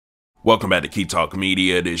Welcome back to Key Talk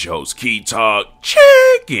Media. This is your host, Key Talk. Check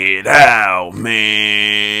it out,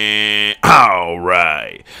 man.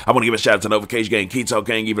 Alright. I want to give a shout out to Notification Gang, Key Talk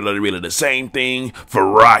Gang, even though they're really the same thing, for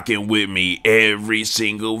rocking with me every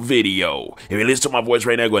single video. If you listen to my voice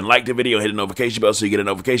right now, go ahead and like the video, hit the notification bell so you get a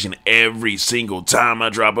notification every single time I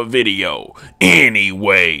drop a video.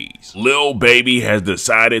 Anyways, Lil Baby has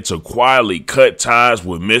decided to quietly cut ties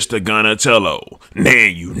with Mr. Gunna. Now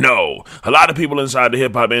you know, a lot of people inside the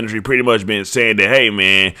hip-hop industry pretty much been saying that, hey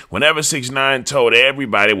man, whenever 6ix9ine told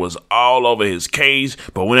everybody was all over his case,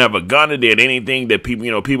 but whenever Gunna did anything that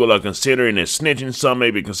people are considering as snitching, some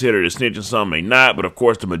may be considered as snitching, some may not, but of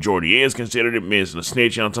course the majority is considered it means a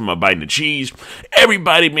snitching. I'm talking about biting the cheese.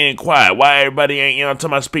 Everybody being quiet. Why everybody ain't, I'm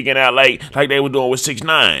talking about speaking out like they were doing with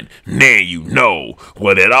 6ix9ine? Now you know.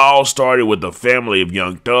 Well, it all started with the family of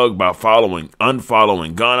Young Thug by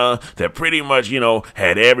unfollowing Gunna, that pretty much,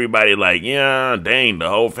 had everybody like, yeah, dang, the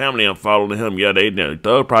whole family unfollowing him. Yeah,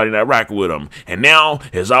 Thug probably not rocking with him. And now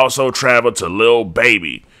it's also traveled to Lil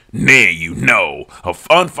Baby. Now you know, a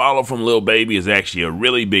unfollow from Lil Baby is actually a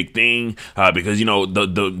really big thing because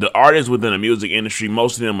the artists within the music industry,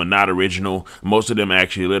 most of them are not original. Most of them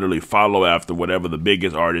actually literally follow after whatever the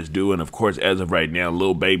biggest artists do, and of course, as of right now,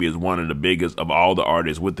 Lil Baby is one of the biggest of all the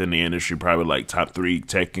artists within the industry, probably like top 3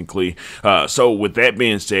 technically. So with that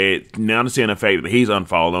being said, now understand the fact that he's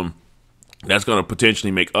unfollowed him, that's going to potentially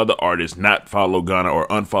make other artists not follow Gunna or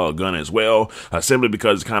unfollow Gunna as well, simply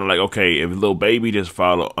because it's kind of like, okay, if Lil Baby just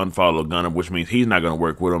unfollow Gunna, which means he's not going to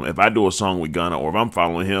work with him. If I do a song with Gunna or if I'm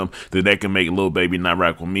following him, then that can make Lil Baby not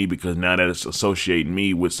rock with me because now that it's associating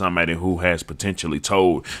me with somebody who has potentially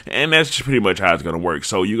told. And that's just pretty much how it's going to work.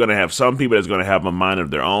 So you're going to have some people that's going to have a mind of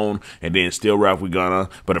their own and then still rock with Gunna.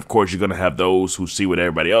 But of course, you're going to have those who see what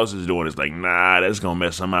everybody else is doing. It's like, nah, that's going to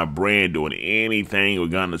mess up my brand doing anything with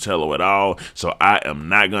Gunna at all. So I am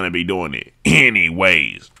not going to be doing it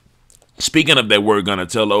anyways. Speaking of that word Lil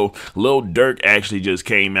Durk actually just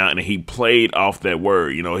came out and he played off that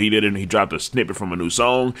word. He dropped a snippet from a new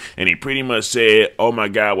song and he pretty much said, oh my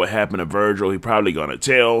God, what happened to Virgil? He probably gonna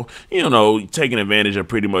tell, taking advantage of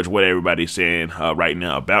pretty much what everybody's saying right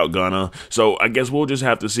now about Gunna. So I guess we'll just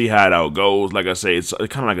have to see how it all goes. Like I say, it's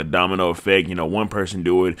kind of like a domino effect. One person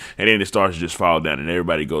do it and then it starts to just fall down and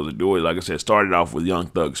everybody goes to do it. Like I said, started off with Young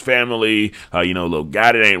Thug's family, little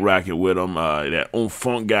guy that ain't rocking with him, that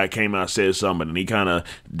funk guy came out, said something, and he kind of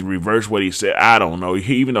reversed what he said. I don't know.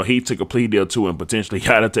 Even though he took a plea deal too and potentially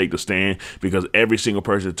got to take the stand, because every single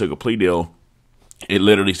person that took a plea deal, it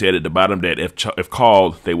literally said at the bottom that if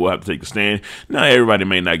called, they will have to take a stand. Now, everybody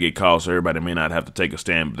may not get called, so everybody may not have to take a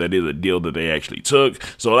stand, but that is a deal that they actually took.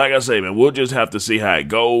 So like I say, man, we'll just have to see how it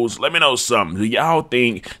goes. Let me know something. Do y'all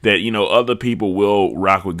think that, other people will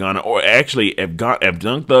rock with Gunna? Or actually, if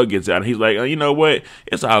Young Thug gets out, he's like, oh, you know what?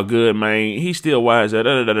 It's all good, man. He's still wise. He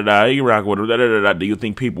can rock with him. Do you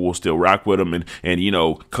think people will still rock with him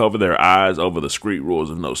and cover their eyes over the street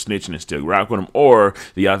rules of no snitching and still rock with him? Or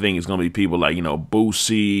do y'all think it's going to be people like,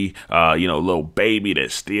 Boosie, Lil Baby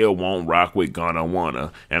that still won't rock with Gunna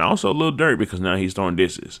Wanna, and also Lil Durk because now he's throwing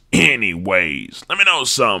disses. Anyways, let me know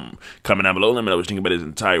something. Comment down below. Let me know what you think about this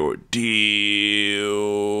entire ordeal.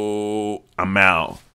 I'm out.